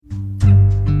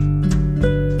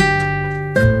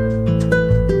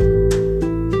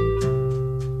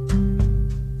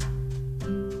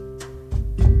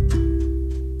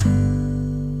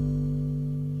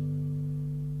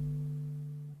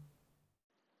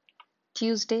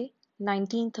Tuesday,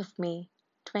 19th of May,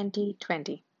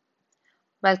 2020.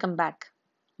 Welcome back.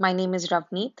 My name is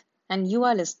Ravneet, and you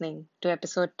are listening to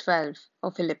episode 12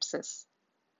 of Ellipsis.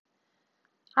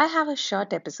 I have a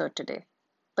short episode today,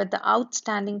 but the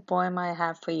outstanding poem I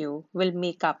have for you will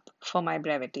make up for my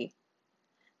brevity.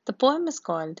 The poem is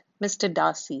called Mr.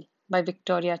 Darcy by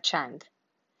Victoria Chang,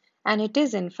 and it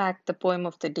is in fact the poem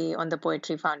of the day on the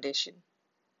Poetry Foundation.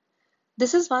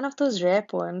 This is one of those rare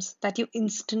poems that you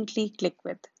instantly click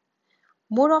with.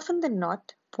 More often than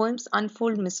not, poems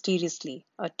unfold mysteriously,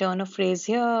 a turn of phrase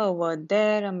here, a word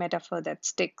there, a metaphor that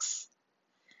sticks.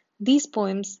 These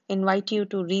poems invite you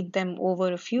to read them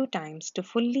over a few times to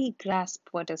fully grasp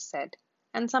what is said,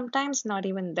 and sometimes not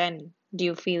even then do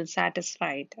you feel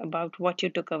satisfied about what you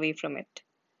took away from it.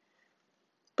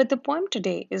 But the poem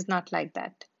today is not like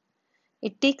that.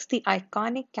 It takes the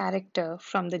iconic character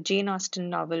from the Jane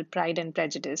Austen novel Pride and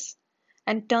Prejudice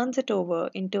and turns it over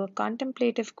into a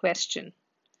contemplative question.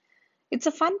 It's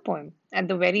a fun poem, at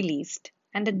the very least,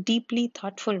 and a deeply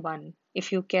thoughtful one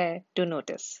if you care to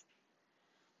notice.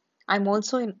 I'm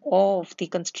also in awe of the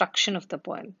construction of the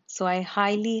poem, so I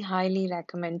highly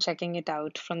recommend checking it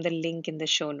out from the link in the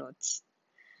show notes.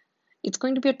 It's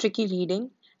going to be a tricky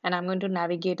reading, and I'm going to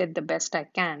navigate it the best I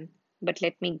can, but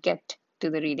let me get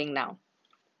to the reading now.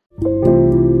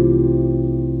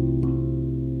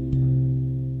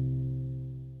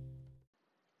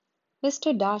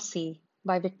 Mr. Darcy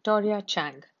by Victoria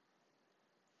Chang.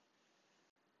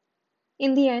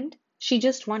 In the end, she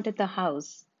just wanted the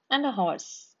house and a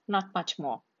horse, not much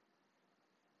more.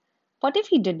 What if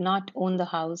he did not own the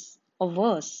house, or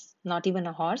worse, not even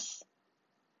a horse?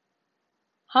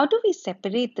 How do we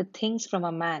separate the things from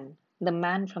a man, the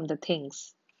man from the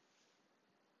things?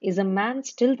 Is a man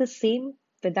still the same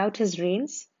without his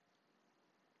reins?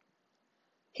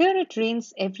 Here it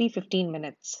rains every 15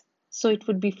 minutes, so it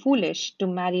would be foolish to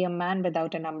marry a man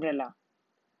without an umbrella.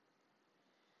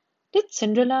 Did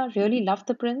Cinderella really love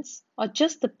the prince, or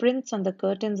just the prince on the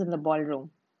curtains in the ballroom?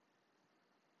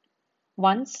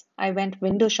 Once I went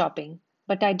window shopping,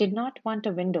 but I did not want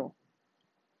a window.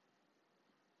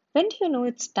 When do you know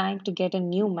it's time to get a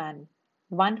new man,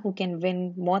 one who can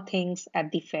win more things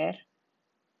at the fair?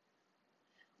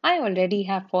 I already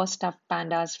have 4 stuffed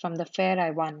pandas from the fair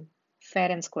I won, fair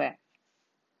and square.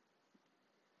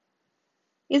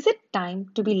 Is it time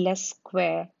to be less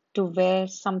square, to wear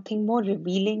something more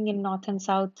revealing in North and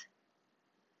South?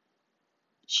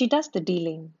 She does the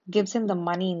dealing, gives him the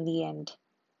money in the end,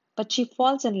 but she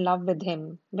falls in love with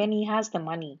him when he has the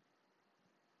money.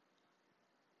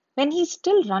 When he's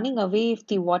still running away if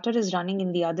the water is running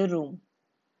in the other room,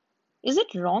 is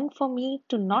it wrong for me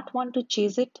to not want to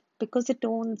chase it because it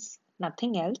owns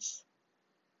nothing else?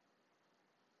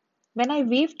 When I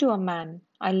wave to a man,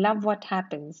 I love what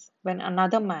happens when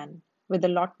another man with a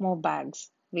lot more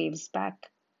bags waves back.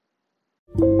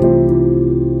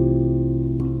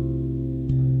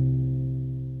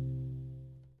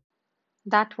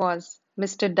 That was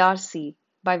Mr. Darcy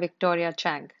by Victoria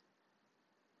Chang.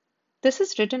 This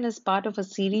is written as part of a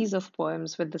series of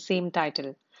poems with the same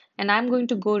title, and I'm going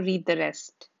to go read the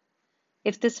rest.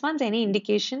 If this one's any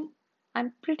indication,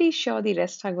 I'm pretty sure the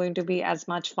rest are going to be as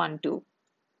much fun too.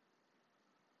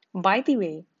 By the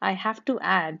way, I have to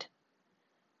add,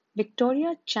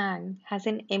 Victoria Chang has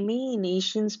an MA in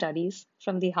Asian Studies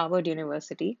from the Harvard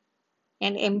University,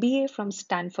 an MBA from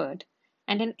Stanford,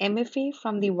 and an MFA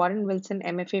from the Warren Wilson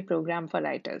MFA program for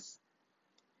writers.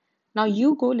 Now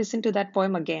you go listen to that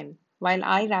poem again while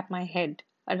I wrap my head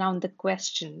around the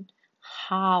question,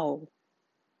 how?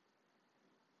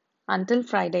 Until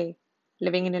Friday,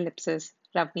 living in ellipsis,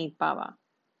 Ravneet Bawa.